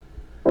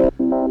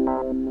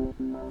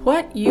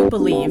What you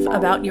believe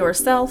about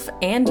yourself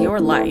and your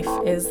life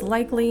is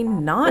likely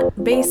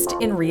not based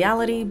in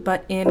reality,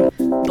 but in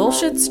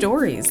bullshit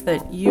stories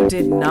that you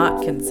did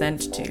not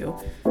consent to,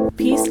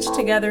 pieced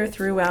together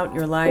throughout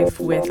your life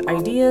with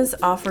ideas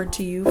offered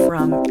to you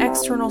from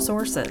external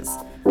sources.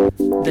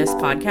 This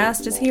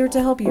podcast is here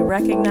to help you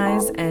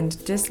recognize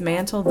and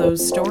dismantle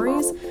those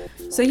stories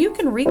so you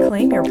can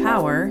reclaim your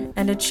power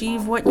and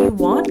achieve what you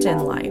want in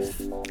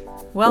life.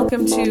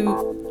 Welcome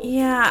to,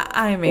 yeah,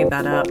 I made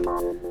that up,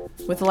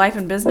 with life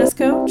and business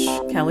coach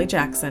Kelly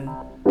Jackson.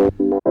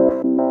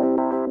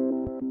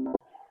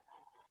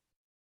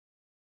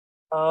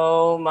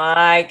 Oh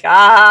my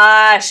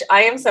gosh,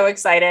 I am so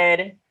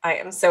excited. I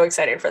am so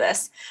excited for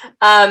this.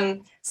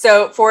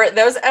 So for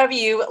those of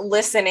you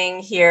listening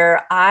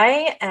here,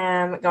 I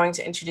am going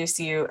to introduce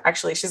you.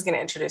 Actually, she's going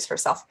to introduce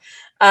herself.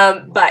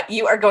 But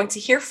you are going to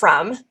hear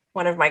from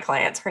one of my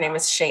clients. Her name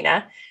is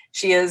Shayna.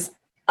 She is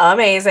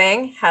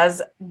amazing,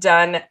 has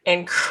done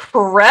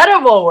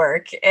incredible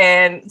work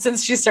and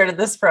since she started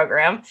this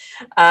program.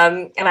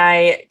 And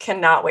I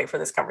cannot wait for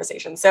this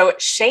conversation. So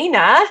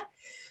Shayna,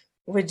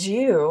 would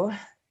you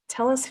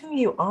tell us who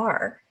you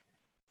are?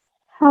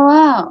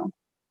 Hello,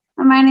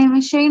 my name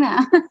is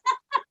Shayna.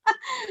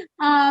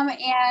 And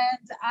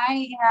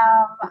I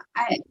am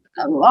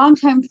a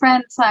longtime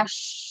friend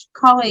slash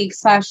colleague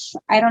slash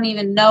I don't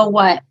even know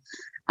what.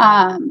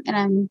 And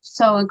I'm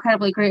so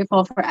incredibly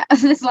grateful for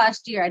this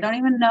last year. I don't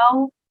even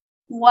know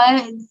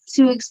what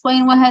to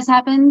explain what has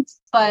happened,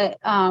 but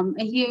a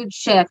huge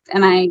shift.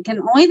 And I can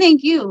only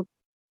thank you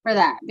for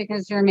that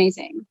because you're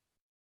amazing.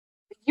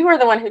 You are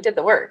the one who did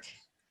the work.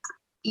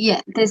 Yeah,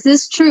 this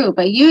is true,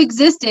 but you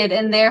existed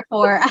and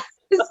therefore I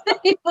was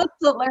able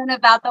to learn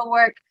about the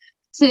work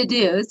to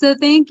do. So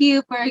thank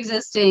you for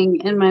existing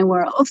in my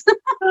world.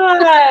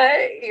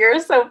 You're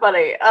so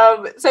funny.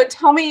 So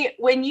tell me,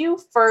 when you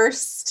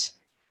first,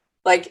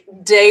 like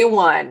day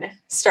one,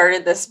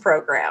 started this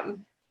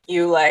program,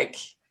 you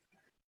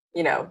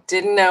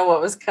didn't know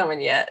what was coming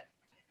yet.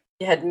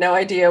 You had no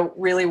idea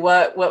really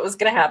what was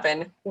going to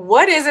happen.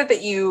 What is it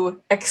that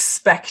you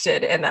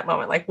expected in that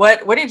moment? Like,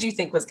 what did you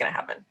think was going to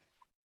happen?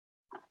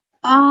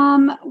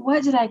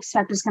 What did I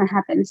expect was going to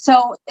happen?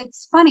 So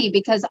it's funny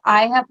because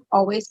I have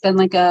always been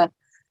like a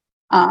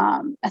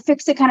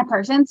fix it kind of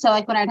person. So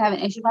like when I'd have an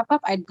issue pop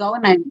up, I'd go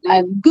and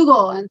I'd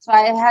Google. And so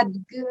I had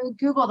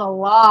Googled a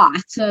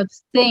lot of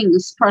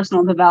things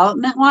personal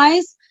development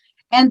wise.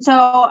 And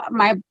so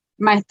my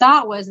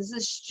thought was, this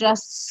is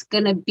just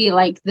going to be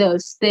like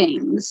those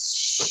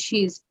things.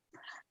 She's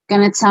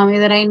going to tell me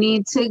that I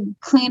need to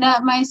clean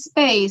up my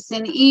space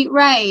and eat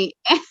right.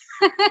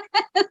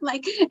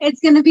 Like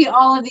it's going to be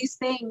all of these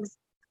things.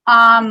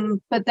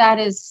 But that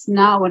is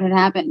not what had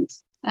happened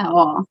at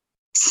all.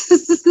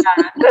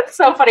 Yeah, that's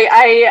so funny.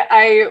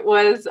 I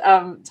was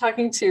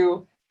talking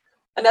to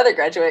another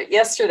graduate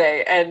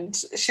yesterday and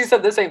she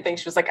said the same thing.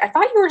 She was like, I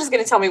thought you were just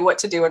going to tell me what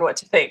to do and what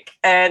to think.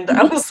 And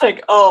I was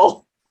like,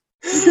 oh,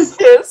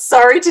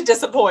 sorry to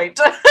disappoint.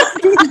 That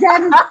is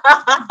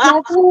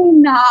definitely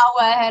not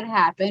what had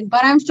happened,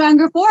 but I'm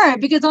stronger for it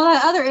because all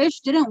that other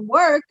ish didn't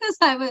work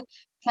because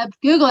kept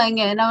Googling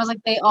it and I was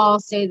like, they all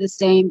say the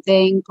same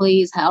thing.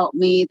 Please help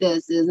me.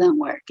 This isn't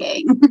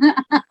working.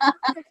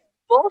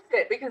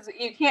 Bullshit, because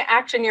you can't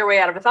action your way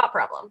out of a thought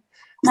problem.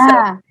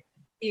 Ah. So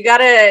you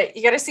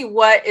gotta see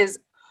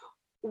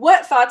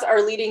what thoughts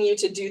are leading you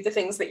to do the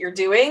things that you're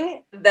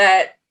doing,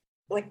 that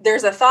like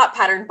there's a thought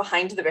pattern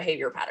behind the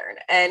behavior pattern,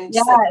 and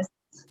yes.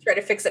 So try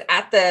to fix it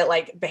at the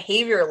like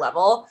behavior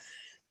level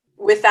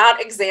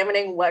without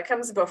examining what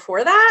comes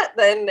before that,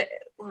 then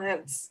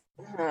it's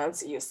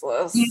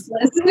useless.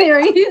 Useless,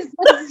 very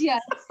useless.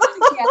 Yes.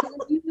 Yeah,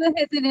 you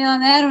hit the nail on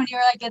the head when you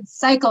were like, it's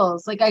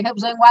cycles. Like I kept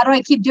saying, why do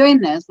I keep doing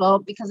this? Well,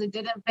 because it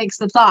didn't fix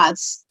the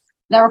thoughts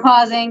that were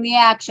causing the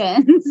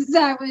actions.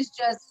 I was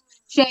just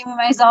shaming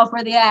myself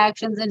for the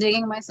actions and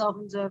digging myself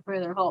into a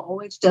further hole,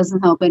 which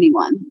doesn't help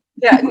anyone.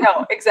 Yeah,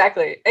 no,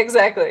 exactly.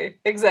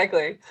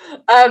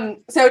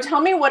 So tell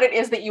me what it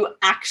is that you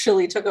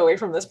actually took away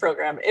from this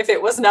program, if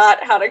it was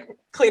not how to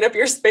clean up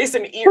your space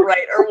and eat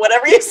right or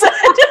whatever you said.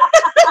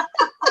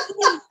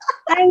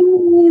 I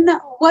mean,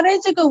 what I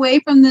took away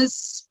from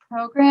this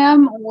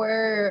program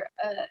were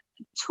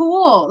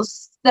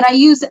tools that I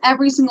use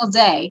every single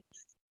day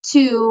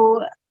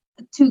to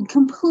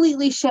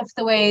completely shift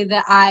the way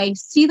that I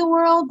see the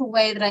world, the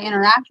way that I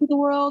interact with the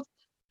world,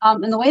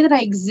 and the way that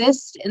I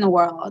exist in the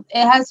world.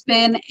 It has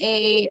been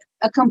a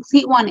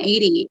complete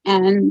 180.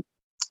 And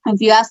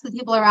if you ask the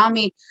people around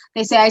me,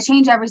 they say I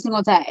change every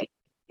single day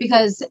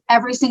because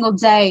every single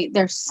day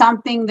there's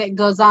something that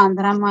goes on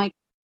that I'm like,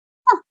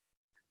 huh.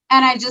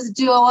 And I just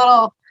do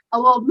a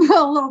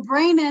little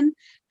braining,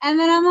 and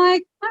then I'm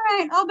like, all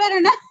right, all better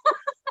now.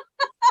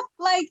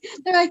 Like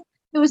they're like,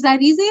 it was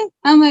that easy.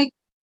 I'm like,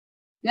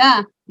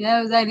 yeah,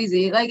 it was that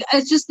easy. Like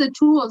it's just the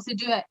tools to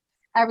do it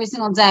every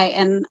single day.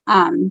 And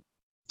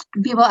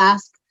people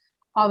ask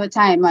all the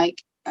time,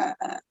 like,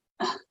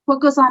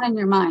 what goes on in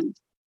your mind?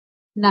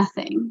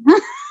 Nothing.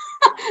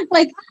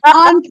 Like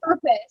on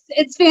purpose.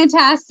 It's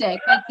fantastic.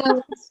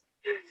 Like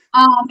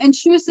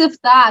Intrusive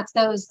thoughts,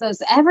 those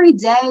every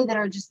day that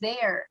are just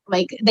there,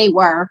 like they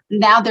were,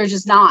 now they're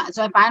just not.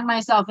 So I find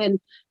myself in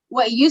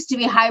what used to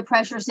be high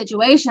pressure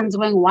situations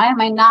going, why am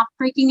I not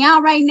freaking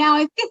out right now?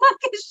 I feel like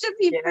I should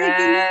be freaking out,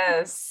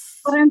 Yes.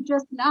 but I'm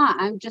just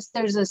not.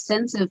 There's a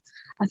sense of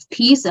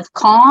peace, of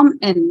calm,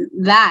 and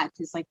that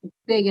is like the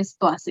biggest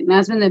blessing.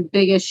 That's been the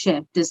biggest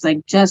shift, is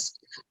like just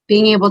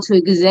being able to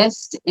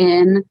exist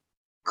in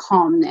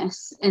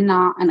calmness and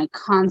not in a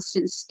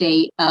constant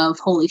state of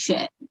holy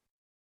shit.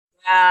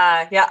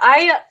 Yeah.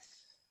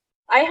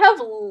 I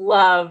have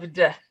loved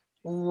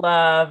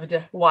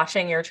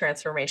watching your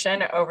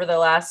transformation over the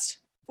last,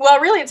 well,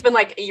 really it's been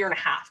like a year and a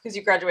half, because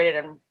you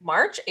graduated in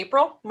March.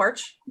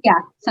 Yeah,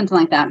 something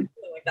like that.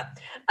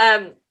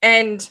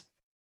 And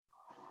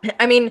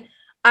I mean,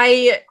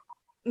 I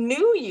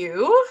knew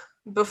you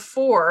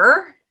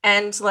before,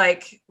 and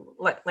like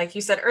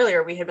you said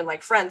earlier, we had been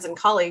like friends and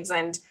colleagues,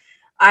 and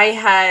I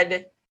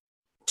had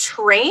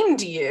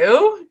trained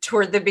you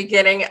toward the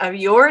beginning of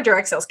your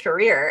direct sales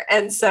career.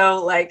 And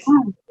so like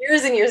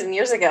years and years and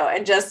years ago,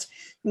 and just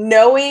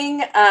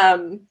knowing,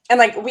 and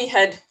like we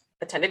had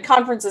attended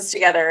conferences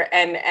together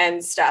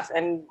and stuff,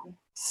 and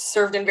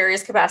served in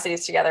various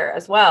capacities together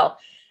as well.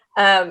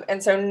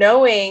 And so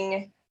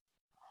knowing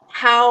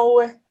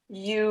how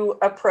you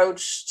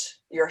approached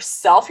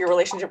yourself, your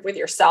relationship with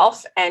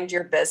yourself and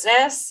your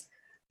business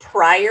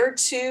prior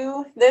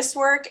to this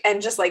work,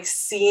 and just like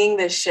seeing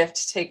this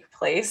shift take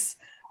place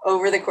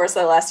over the course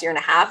of the last year and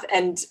a half,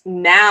 and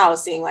now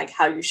seeing like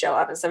how you show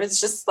up and stuff,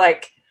 it's just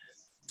like,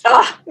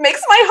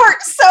 makes my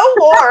heart so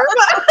warm.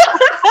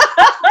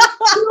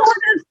 You would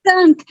have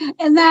sunk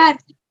in that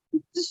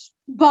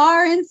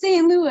bar in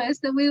St. Louis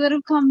that we would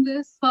have come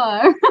this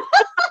far. You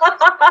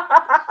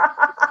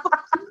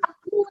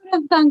would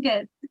have thunk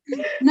it.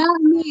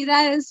 Not me,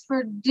 that is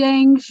for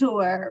dang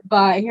sure.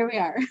 But here we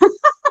are.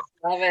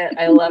 Love it.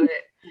 I love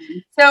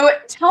it. So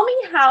tell me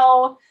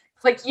how,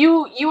 like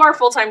you are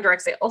full-time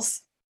direct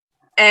sales,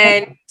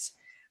 and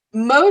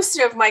most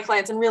of my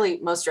clients, and really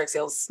most direct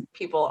sales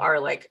people, are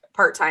like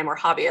part-time or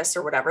hobbyists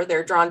or whatever.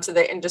 They're drawn to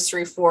the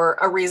industry for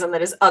a reason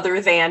that is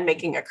other than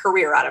making a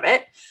career out of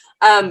it.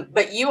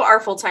 But you are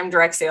full-time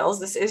direct sales.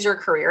 This is your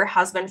career,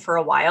 has been for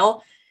a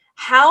while.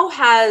 How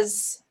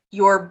has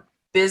your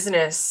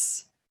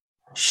business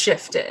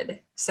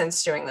shifted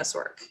since doing this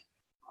work?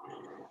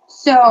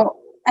 So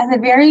at the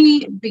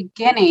very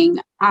beginning,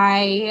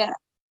 I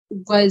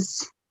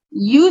was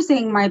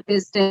using my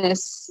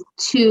business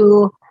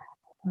to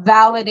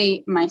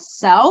validate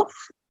myself.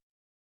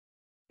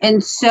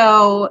 And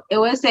so it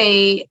was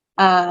a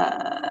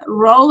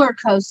roller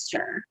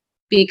coaster,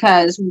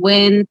 because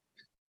when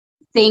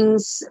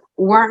things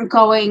weren't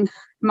going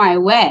my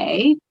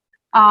way,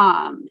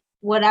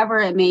 whatever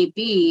it may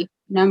be,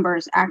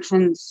 numbers,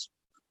 actions,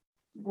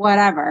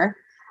 whatever,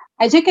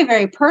 I took it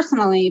very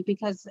personally,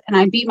 and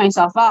I beat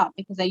myself up,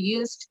 because I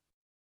used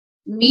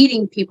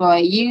meeting people, I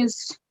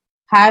used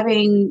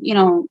having,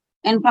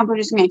 income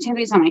producing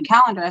activities on my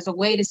calendar as a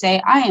way to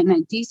say, I am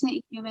a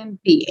decent human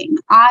being.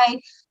 I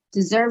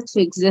deserve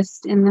to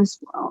exist in this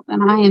world,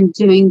 and I am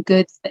doing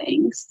good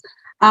things.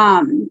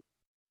 And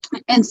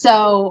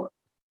so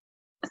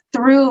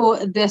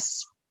through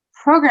this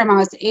program, I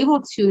was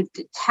able to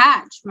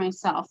detach my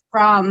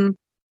self-worth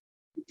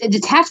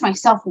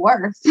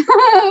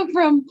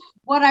from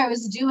what I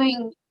was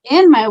doing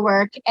in my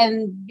work.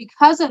 And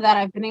because of that,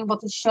 I've been able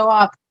to show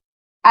up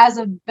as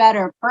a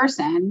better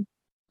person,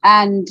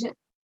 and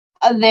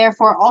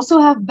therefore also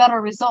have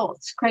better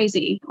results.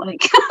 Crazy.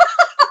 Like,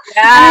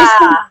 yeah.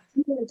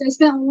 I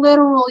spent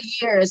literal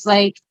years,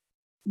 like,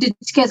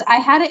 because I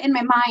had it in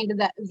my mind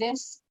that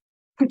this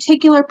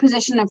particular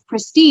position of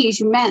prestige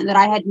meant that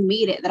I had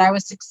made it, that I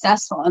was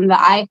successful, and that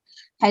I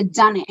had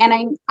done it.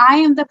 And I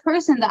am the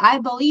person that I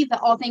believe that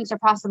all things are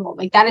possible.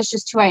 Like, that is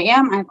just who I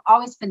am. I've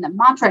always been the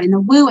mantra and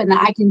the woo, and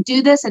that I can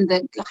do this, and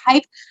the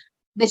hype,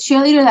 the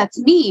cheerleader, that's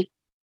me.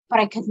 But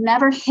I could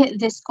never hit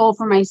this goal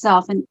for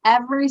myself. And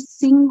every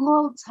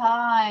single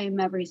time,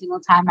 I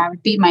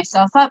would beat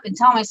myself up and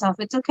tell myself,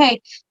 it's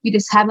okay. You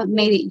just haven't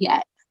made it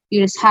yet.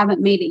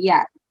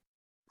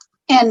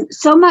 And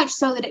so much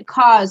so that it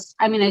caused,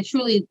 I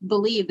truly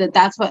believe that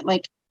that's what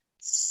like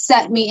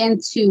set me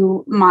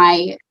into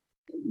my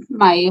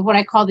what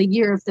I call the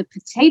year of the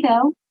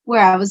potato,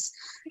 where I was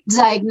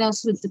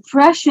diagnosed with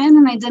depression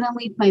and I didn't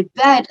leave my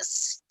bed,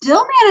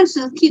 still managed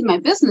to keep my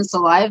business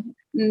alive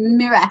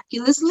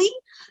miraculously.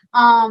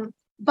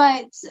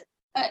 But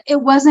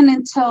it wasn't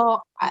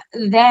until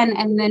then,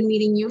 and then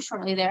meeting you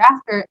shortly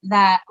thereafter,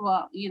 that,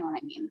 well, you know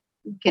what I mean,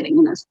 getting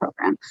in this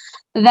program,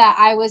 that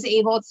I was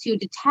able to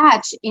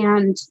detach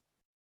and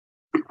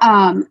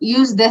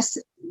use this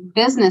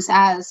business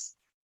as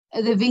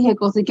the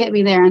vehicle to get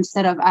me there,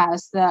 instead of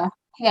as the,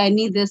 hey, I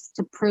need this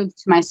to prove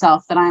to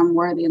myself that I am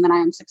worthy and that I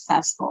am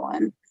successful.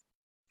 And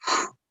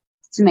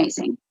it's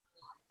amazing.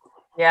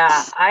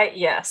 Yeah,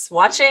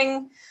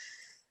 watching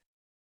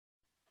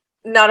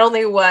not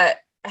only what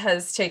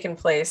has taken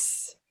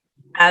place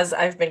as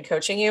I've been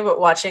coaching you, but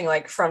watching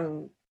like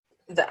from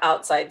the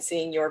outside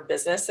seeing your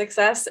business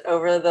success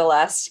over the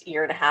last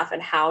year and a half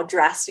and how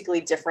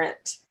drastically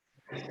different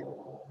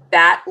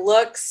that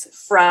looks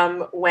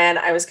from when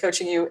I was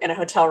coaching you in a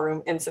hotel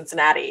room in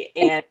Cincinnati.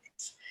 And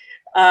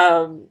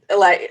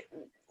like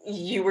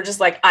you were just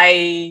like,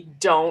 I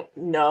don't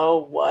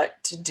know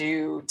what to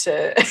do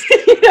to,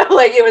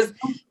 like it was,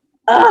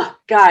 oh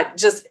God,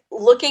 just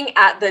looking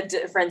at the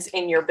difference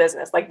in your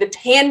business, like the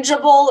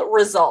tangible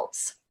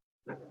results,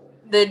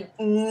 the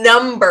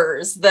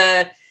numbers,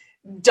 the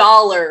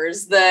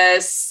dollars, the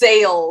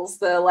sales,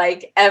 the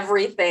like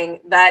everything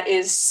that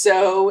is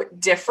so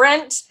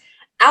different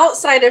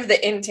outside of the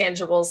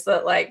intangibles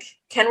that like,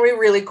 can we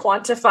really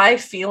quantify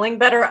feeling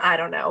better? I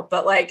don't know.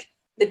 But like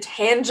the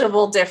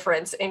tangible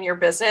difference in your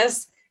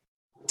business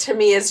to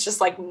me is just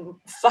like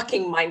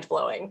fucking mind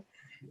blowing.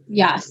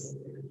 Yes,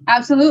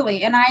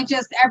 absolutely. And I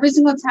just, every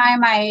single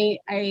time I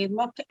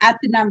look at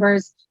the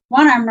numbers,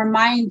 one, I'm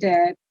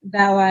reminded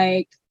that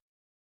like,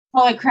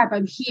 holy crap,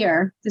 I'm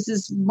here. This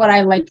is what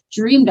I like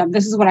dreamed of.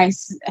 This is what I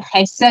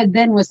said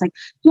then was like,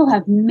 you'll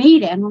have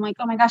made it. And I'm like,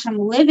 oh my gosh, I'm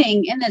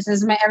living in this. This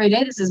is my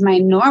everyday. This is my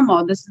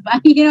normal. This is my,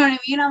 you know what I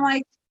mean? I'm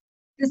like,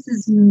 this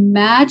is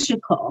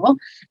magical.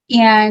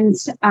 And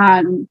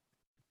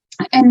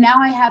now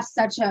I have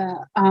such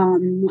a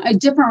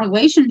different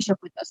relationship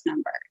with those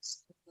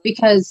numbers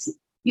because,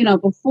 you know,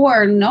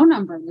 before no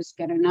number was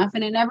good enough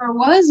and it never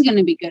was going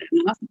to be good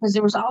enough because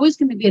there was always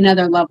going to be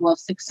another level of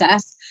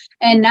success.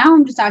 And now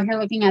I'm just out here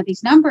looking at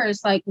these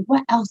numbers, like,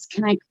 what else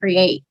can I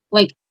create?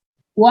 Like,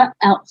 what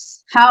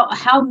else? How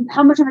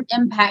much of an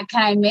impact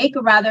can I make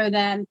rather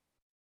than,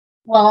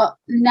 well,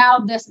 now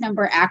this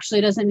number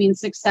actually doesn't mean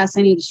success.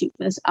 I need to shoot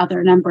for this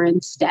other number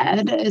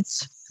instead.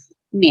 It's,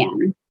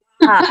 man.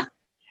 And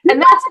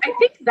I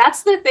think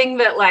that's the thing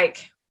that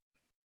like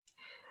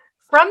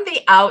from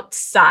the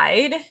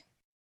outside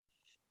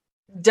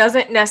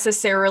doesn't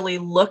necessarily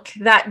look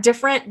that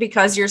different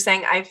because you're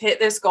saying I've hit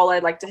this goal.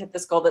 I'd like to hit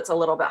this goal that's a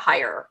little bit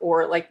higher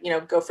or like, you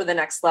know, go for the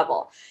next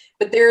level.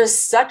 But there is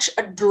such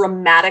a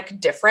dramatic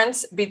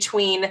difference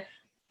between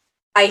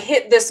I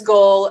hit this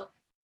goal,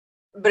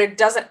 but it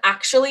doesn't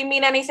actually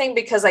mean anything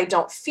because I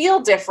don't feel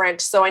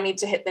different. So I need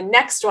to hit the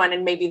next one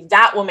and maybe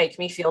that will make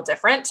me feel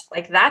different.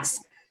 Like that's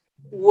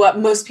what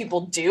most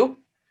people do.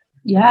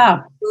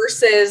 Yeah.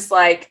 Versus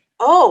like,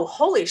 oh,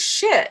 holy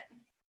shit.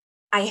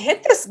 I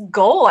hit this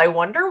goal. I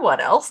wonder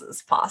what else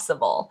is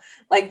possible.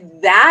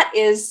 Like that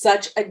is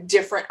such a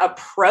different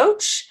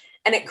approach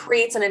and it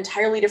creates an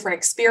entirely different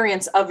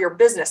experience of your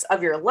business,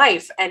 of your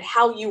life and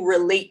how you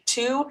relate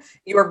to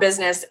your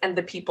business and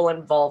the people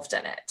involved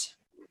in it.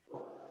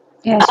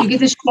 Yes, you get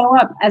to show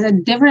up as a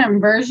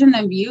different version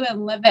of you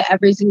and live it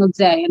every single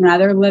day and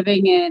rather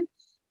living in,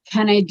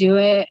 can I do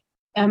it?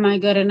 Am I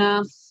good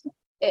enough?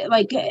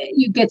 Like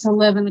you get to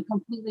live in a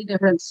completely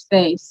different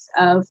space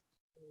of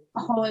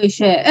holy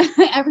shit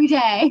every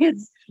day.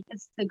 It's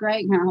the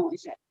great kind of holy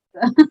shit.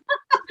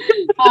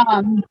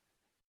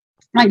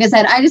 Like I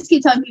said, I just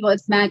keep telling people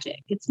it's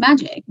magic. It's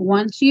magic.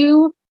 Once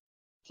you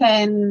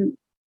can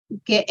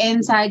get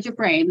inside your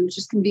brain, which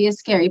just can be a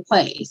scary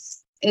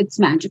place, it's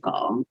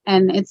magical.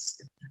 And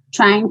it's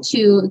trying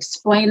to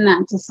explain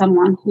that to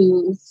someone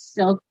who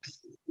still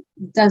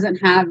doesn't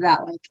have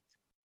that, like,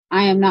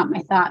 I am not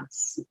my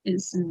thoughts.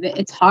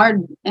 It's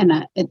hard.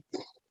 And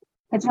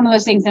it's one of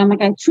those things that I'm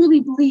like, I truly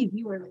believe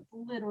you are like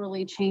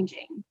literally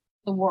changing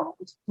the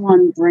world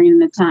one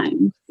brain at a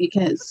time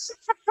because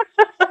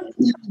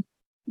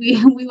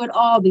we would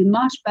all be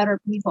much better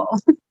people.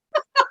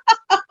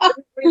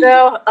 You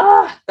know,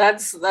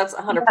 that's 100%,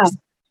 yeah.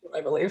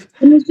 I believe.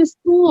 And it's just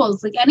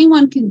tools. Like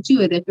anyone can do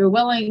it if you're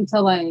willing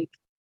to like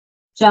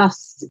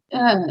just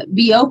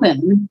be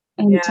open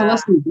and to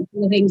listen to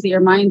the things that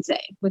your mind say,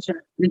 which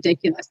are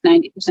ridiculous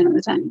 90% of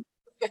the time.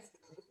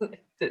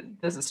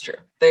 This is true.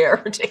 They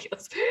are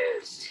ridiculous.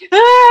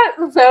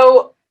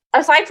 So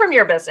aside from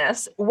your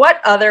business, what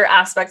other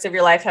aspects of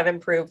your life have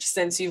improved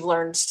since you've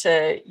learned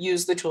to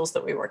use the tools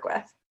that we work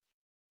with?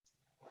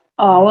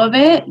 All of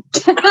it.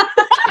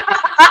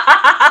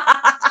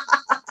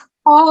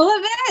 All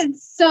of it.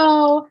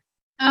 So,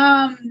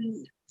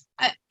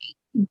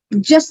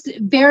 just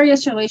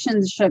various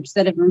relationships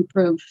that have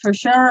improved. For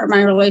sure,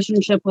 my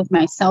relationship with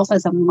myself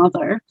as a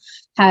mother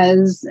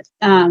has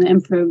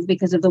improved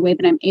because of the way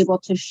that I'm able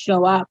to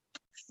show up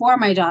for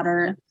my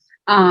daughter.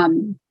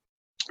 The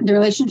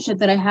relationship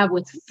that I have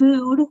with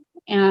food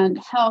and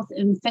health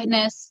and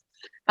fitness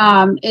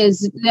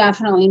is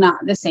definitely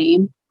not the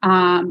same.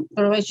 The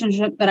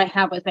relationship that I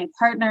have with my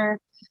partner,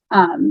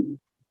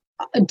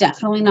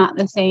 definitely not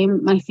the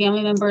same. My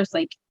family members,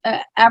 like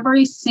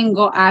every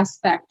single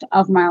aspect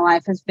of my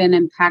life has been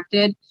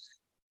impacted.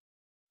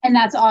 And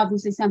that's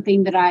obviously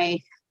something that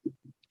I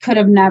could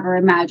have never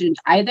imagined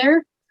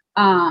either.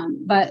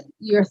 But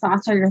your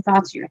thoughts are your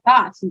thoughts are your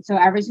thoughts. And so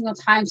every single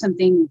time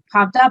something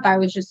popped up, I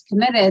was just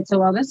committed. So,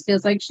 well, this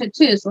feels like shit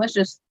too. So let's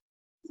just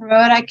throw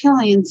it at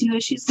Kelly and see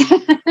what she says.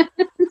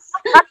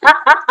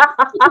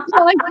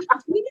 So like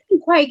we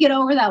didn't quite get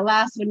over that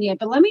last one yet,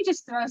 but let me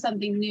just throw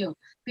something new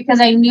because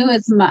I knew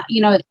as much,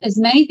 as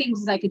many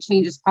things as I could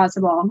change as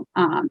possible.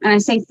 And I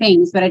say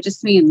things, but I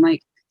just mean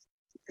like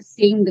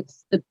seeing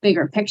the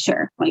bigger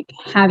picture, like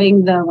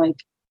having the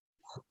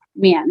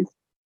man,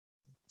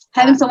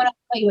 having someone else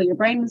tell you what your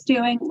brain was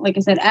doing. Like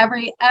I said,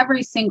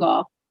 every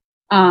single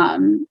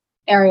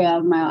area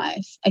of my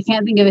life. I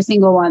can't think of a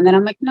single one that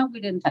I'm like, no, we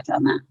didn't touch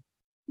on that.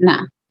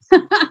 Nah.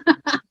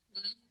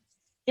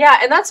 Yeah,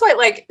 and that's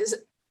why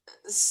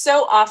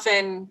so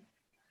often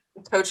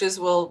coaches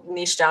will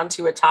niche down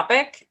to a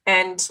topic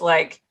and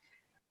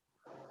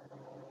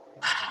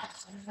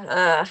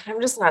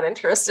I'm just not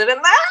interested in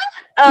that.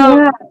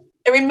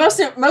 I mean, most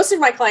of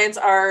my clients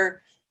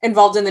are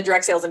involved in the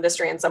direct sales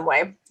industry in some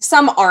way.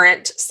 Some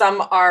aren't.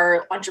 Some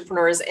are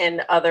entrepreneurs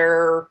in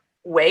other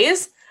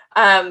ways.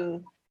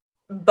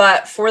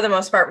 But for the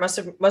most part, most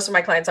of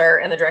my clients are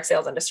in the direct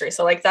sales industry.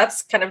 So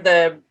that's kind of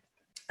the,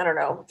 I don't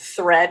know,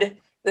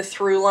 the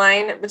through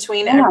line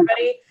between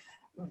everybody.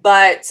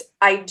 But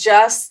I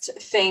just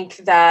think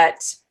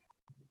that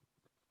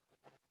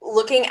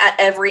looking at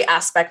every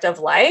aspect of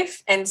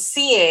life and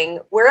seeing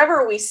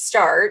wherever we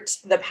start,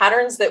 the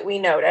patterns that we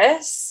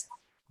notice,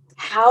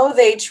 how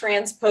they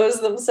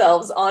transpose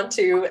themselves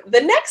onto the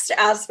next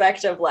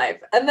aspect of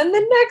life and then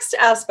the next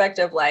aspect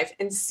of life,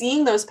 and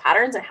seeing those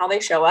patterns and how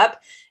they show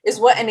up is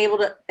what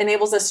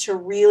enables us to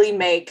really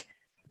make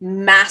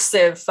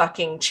massive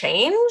fucking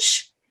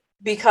change,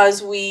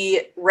 because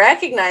we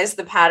recognize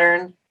the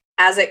pattern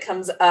as it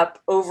comes up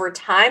over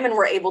time, and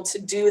we're able to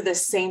do the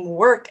same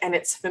work, and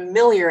it's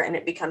familiar and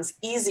it becomes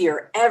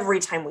easier every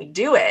time we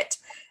do it.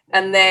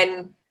 And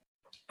then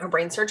our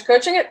brain starts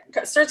coaching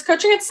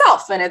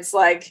itself. And it's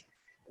like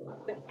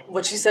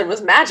what you said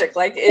was magic.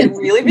 It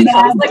really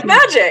becomes like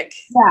magic.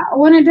 Yeah.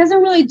 When it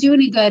doesn't really do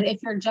any good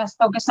if you're just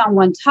focused on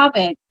one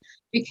topic,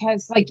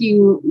 because like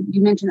you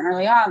mentioned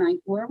early on,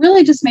 we're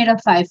really just made of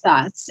 5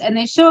 thoughts and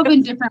they show up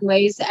in different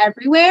ways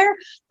everywhere.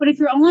 But if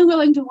you're only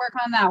willing to work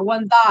on that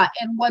one thought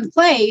in one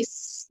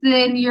place,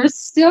 then you're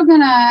still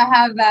going to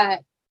have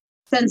that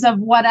sense of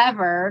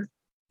whatever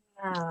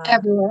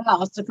everywhere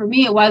else. So for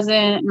me, I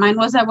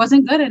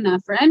wasn't good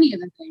enough for any of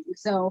the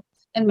things. So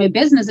in my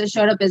business, it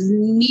showed up as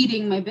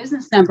needing my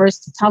business numbers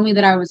to tell me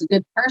that I was a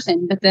good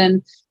person. But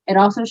then it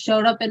also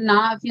showed up in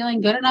not feeling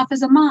good enough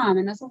as a mom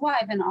and as a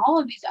wife and all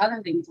of these other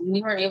things. And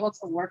we were able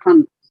to work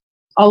on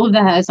all of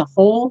that as a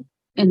whole.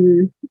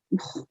 And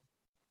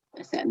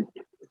listen,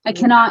 I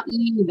cannot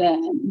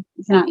even.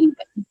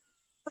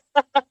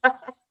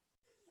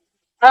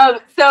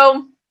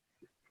 So,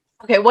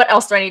 okay, what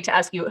else do I need to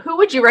ask you? Who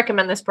would you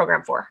recommend this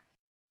program for?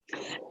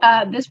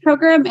 This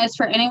program is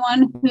for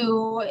anyone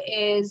who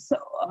is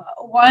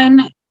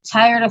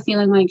tired of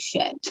feeling like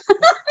shit.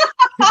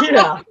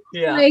 Yeah.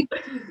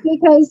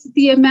 Because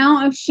the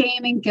amount of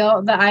shame and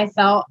guilt that I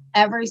felt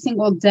every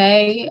single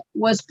day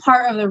was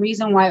part of the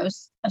reason why it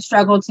was a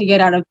struggle to get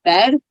out of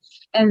bed.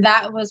 And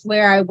that was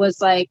where I was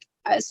like,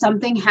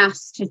 something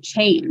has to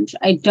change.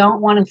 I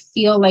don't want to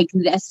feel like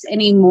this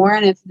anymore.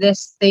 And if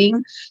this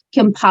thing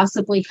can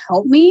possibly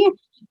help me,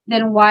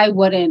 then why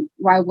wouldn't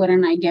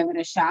I give it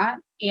a shot?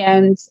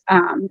 And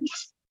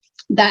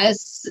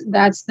that's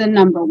the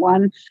number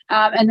one.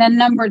 And then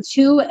number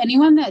 2,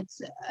 anyone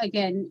that's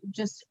again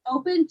just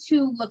open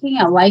to looking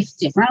at life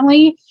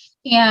differently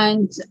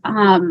and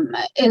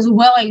is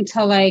willing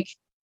to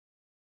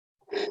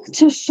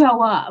to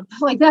show up.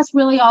 That's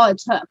really all it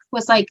took,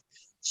 was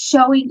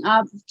showing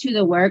up to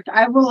the work.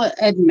 I will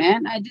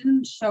admit I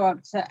didn't show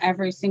up to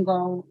every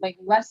single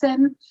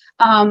lesson,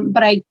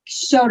 but I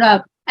showed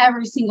up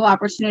every single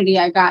opportunity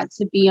I got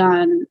to be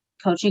on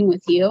coaching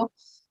with you.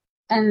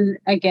 And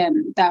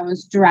again, that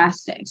was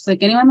drastic. So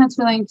anyone that's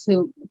willing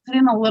to put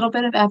in a little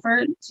bit of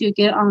effort to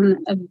get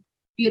on a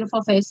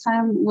beautiful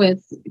FaceTime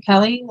with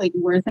Kelly,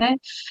 worth it.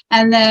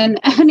 And then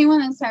anyone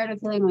that's tired of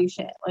feeling like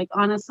shit,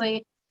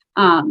 honestly,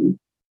 the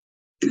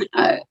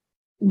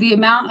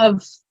amount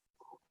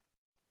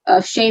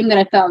of shame that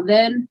I felt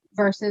then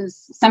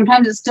versus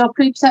sometimes it still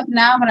creeps up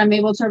now, but I'm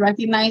able to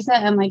recognize it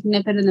and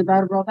nip it in the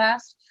bud real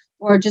fast,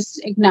 or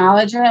just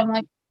acknowledge it. I'm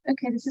like,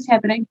 okay, this is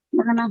happening.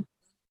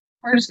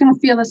 We're just going to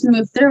feel this and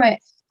move through it.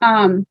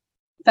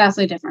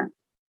 Vastly different.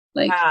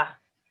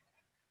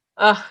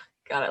 Oh,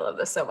 God, I love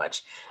this so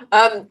much.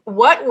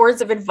 What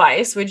words of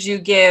advice would you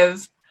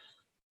give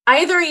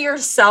either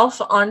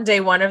yourself on day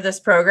 1 of this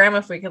program,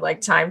 if we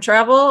could time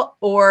travel,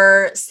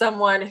 or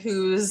someone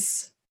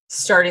who's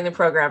starting the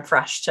program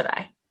fresh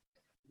today?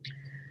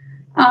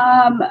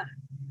 I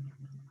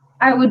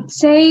would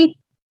say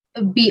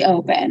be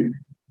open,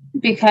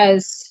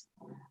 because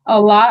a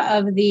lot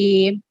of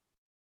the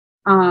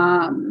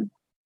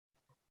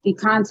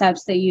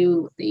concepts that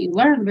you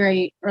learn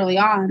very early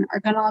on are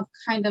gonna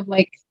kind of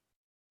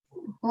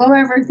blow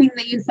everything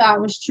that you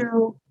thought was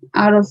true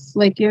out of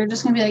you're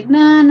just gonna be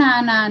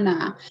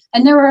nah.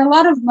 And there were a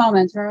lot of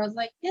moments where I was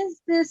like,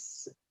 is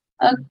this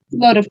a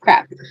load of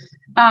crap?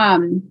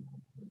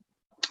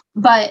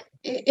 But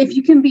if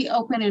you can be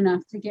open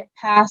enough to get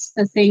past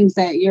the things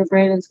that your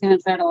brain is going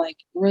to try to like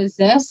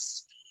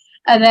resist,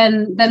 and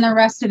then the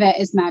rest of it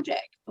is magic.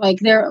 Like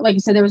I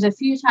said, there was a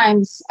few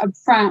times up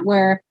front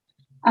where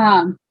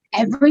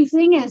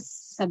everything is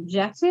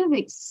subjective.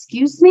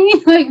 Excuse me.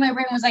 Like my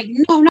brain was like,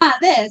 no, not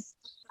this.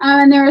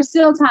 And there are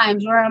still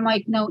times where I'm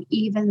like, no,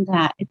 even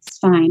that, it's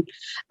fine.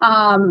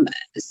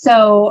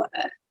 So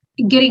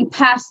getting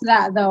past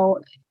that though,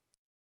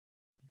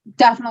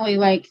 definitely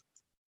like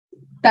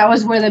that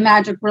was where the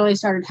magic really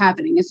started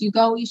happening. As you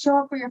show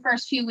up for your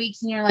first few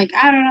weeks and you're like,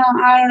 I don't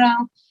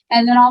know.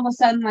 And then all of a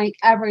sudden, like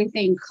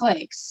everything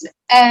clicks.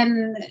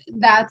 And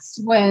that's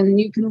when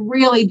you can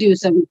really do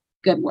some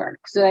good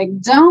work. So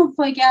like, don't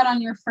flake out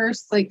on your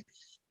first like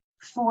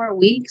 4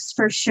 weeks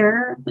for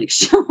sure. Like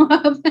show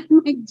up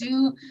and like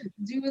do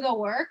the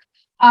work.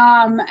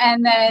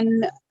 And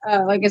then,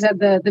 like I said,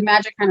 the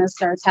magic kind of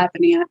starts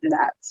happening after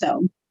that.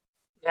 So.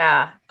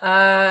 Yeah.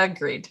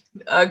 Agreed.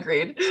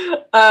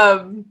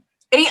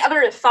 Any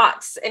other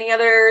thoughts? Any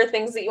other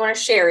things that you want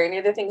to share? Any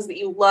other things that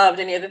you loved?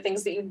 Any other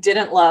things that you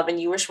didn't love and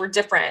you wish were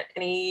different?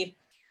 I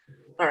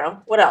don't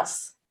know. What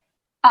else?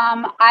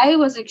 I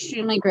was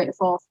extremely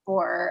grateful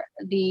for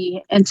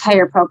the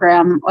entire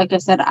program. Like I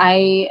said,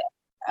 I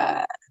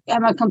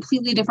am a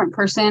completely different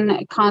person,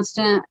 a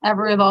constant,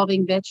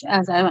 ever-evolving bitch,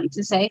 as I like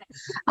to say,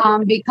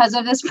 because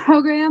of this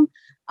program.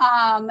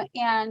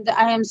 And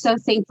I am so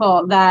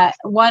thankful that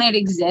one, it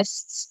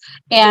exists,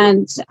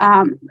 and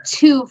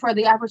two, for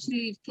the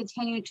opportunity to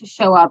continue to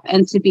show up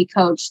and to be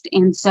coached.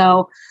 And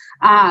so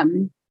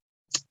final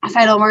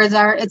words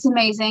are, it's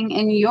amazing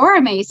and you're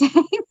amazing.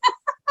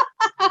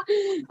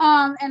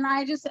 And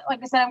I just, like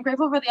I said, I'm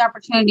grateful for the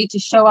opportunity to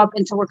show up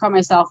and to work on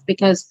myself,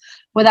 because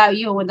without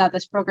you and without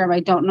this program,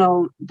 I don't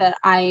know that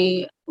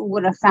I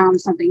would have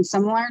found something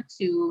similar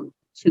to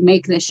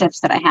make the shifts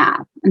that I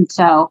have. And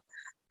so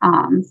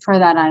for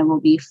that, I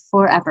will be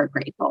forever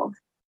grateful.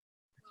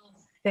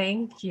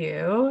 Thank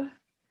you.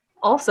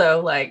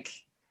 Also, like,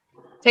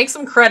 take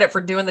some credit for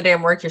doing the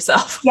damn work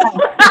yourself. Yeah.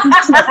 And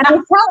I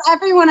tell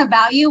everyone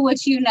about you,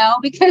 which you know,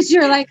 because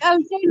you're like, oh,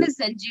 Shayna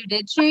sent you,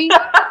 did she?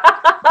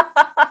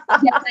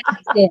 Yes,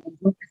 I did.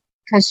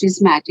 Because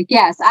she's magic.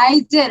 Yes,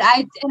 I did.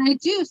 I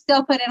do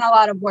still put in a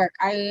lot of work.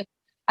 I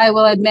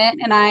will admit,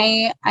 and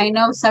I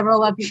know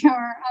several of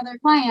your other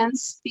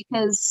clients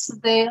because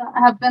they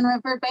have been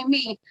referred by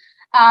me.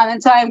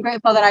 And so I'm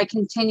grateful that I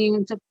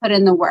continue to put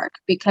in the work,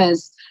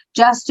 because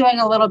just doing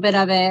a little bit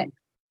of it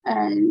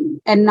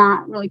and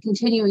not really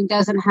continuing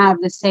doesn't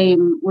have the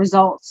same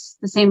results,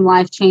 the same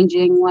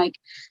life-changing. Like,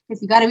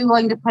 if you got to be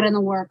willing to put in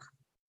the work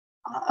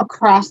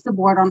across the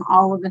board on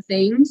all of the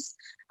things.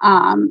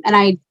 And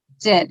I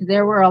did.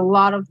 There were a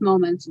lot of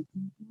moments,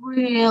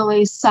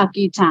 really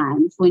sucky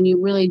times, when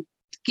you really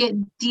get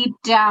deep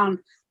down,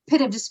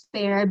 pit of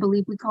despair, I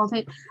believe we called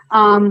it.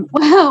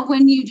 Well,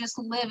 when you just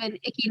live in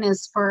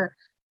ickiness for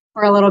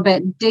a little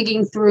bit,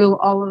 digging through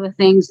all of the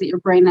things that your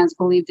brain has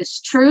believed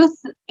is truth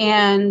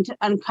and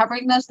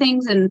uncovering those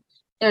things. And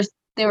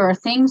there are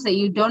things that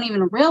you don't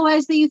even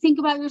realize that you think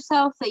about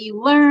yourself, that you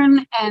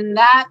learn, and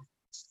that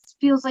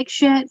feels like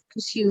shit,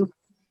 because you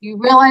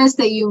realize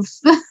that you've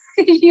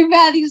you've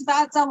had these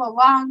thoughts all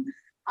along,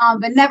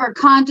 but never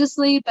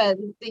consciously, but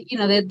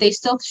they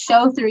still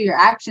show through your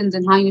actions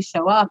and how you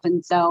show up.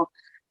 And so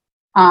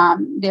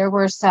there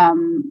were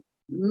some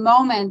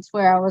moments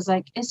where I was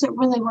like, is it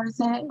really worth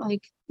it?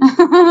 Like,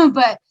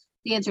 but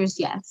the answer is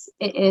yes,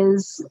 it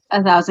is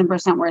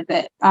 1,000% worth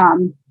it.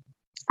 And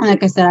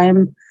like I said,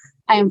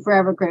 I am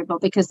forever grateful,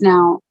 because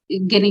now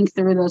getting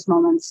through those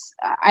moments,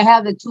 I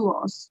have the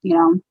tools.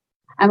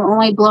 I'm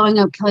only blowing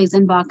up Kelly's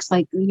inbox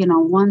like,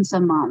 once a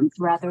month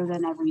rather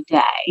than every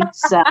day.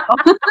 So.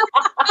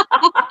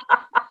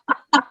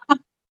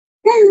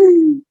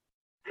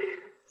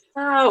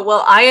 Oh,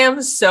 well, I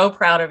am so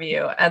proud of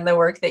you and the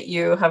work that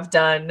you have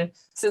done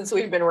since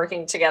we've been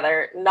working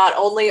together, not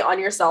only on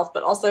yourself,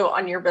 but also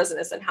on your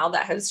business and how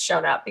that has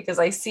shown up, because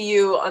I see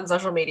you on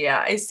social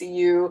media. I see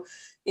you,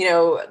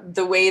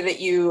 the way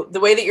that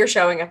you're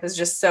showing up is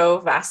just so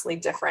vastly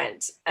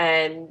different.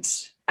 And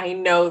I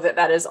know that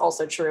that is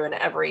also true in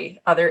every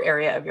other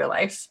area of your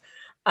life,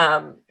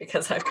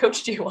 because I've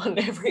coached you on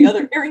every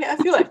other area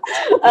of your life.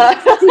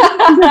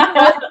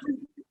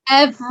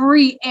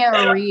 Every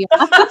area.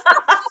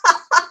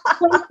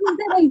 Places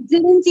that I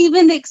didn't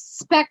even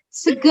expect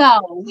to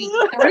go.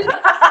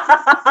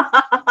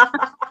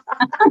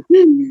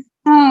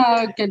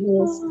 Oh,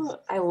 goodness.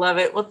 I love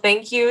it. Well,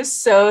 thank you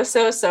so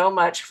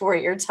much for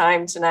your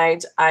time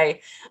tonight. I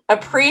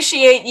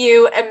appreciate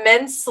you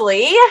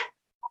immensely.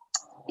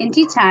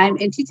 Anytime.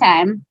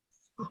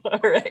 All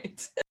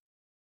right.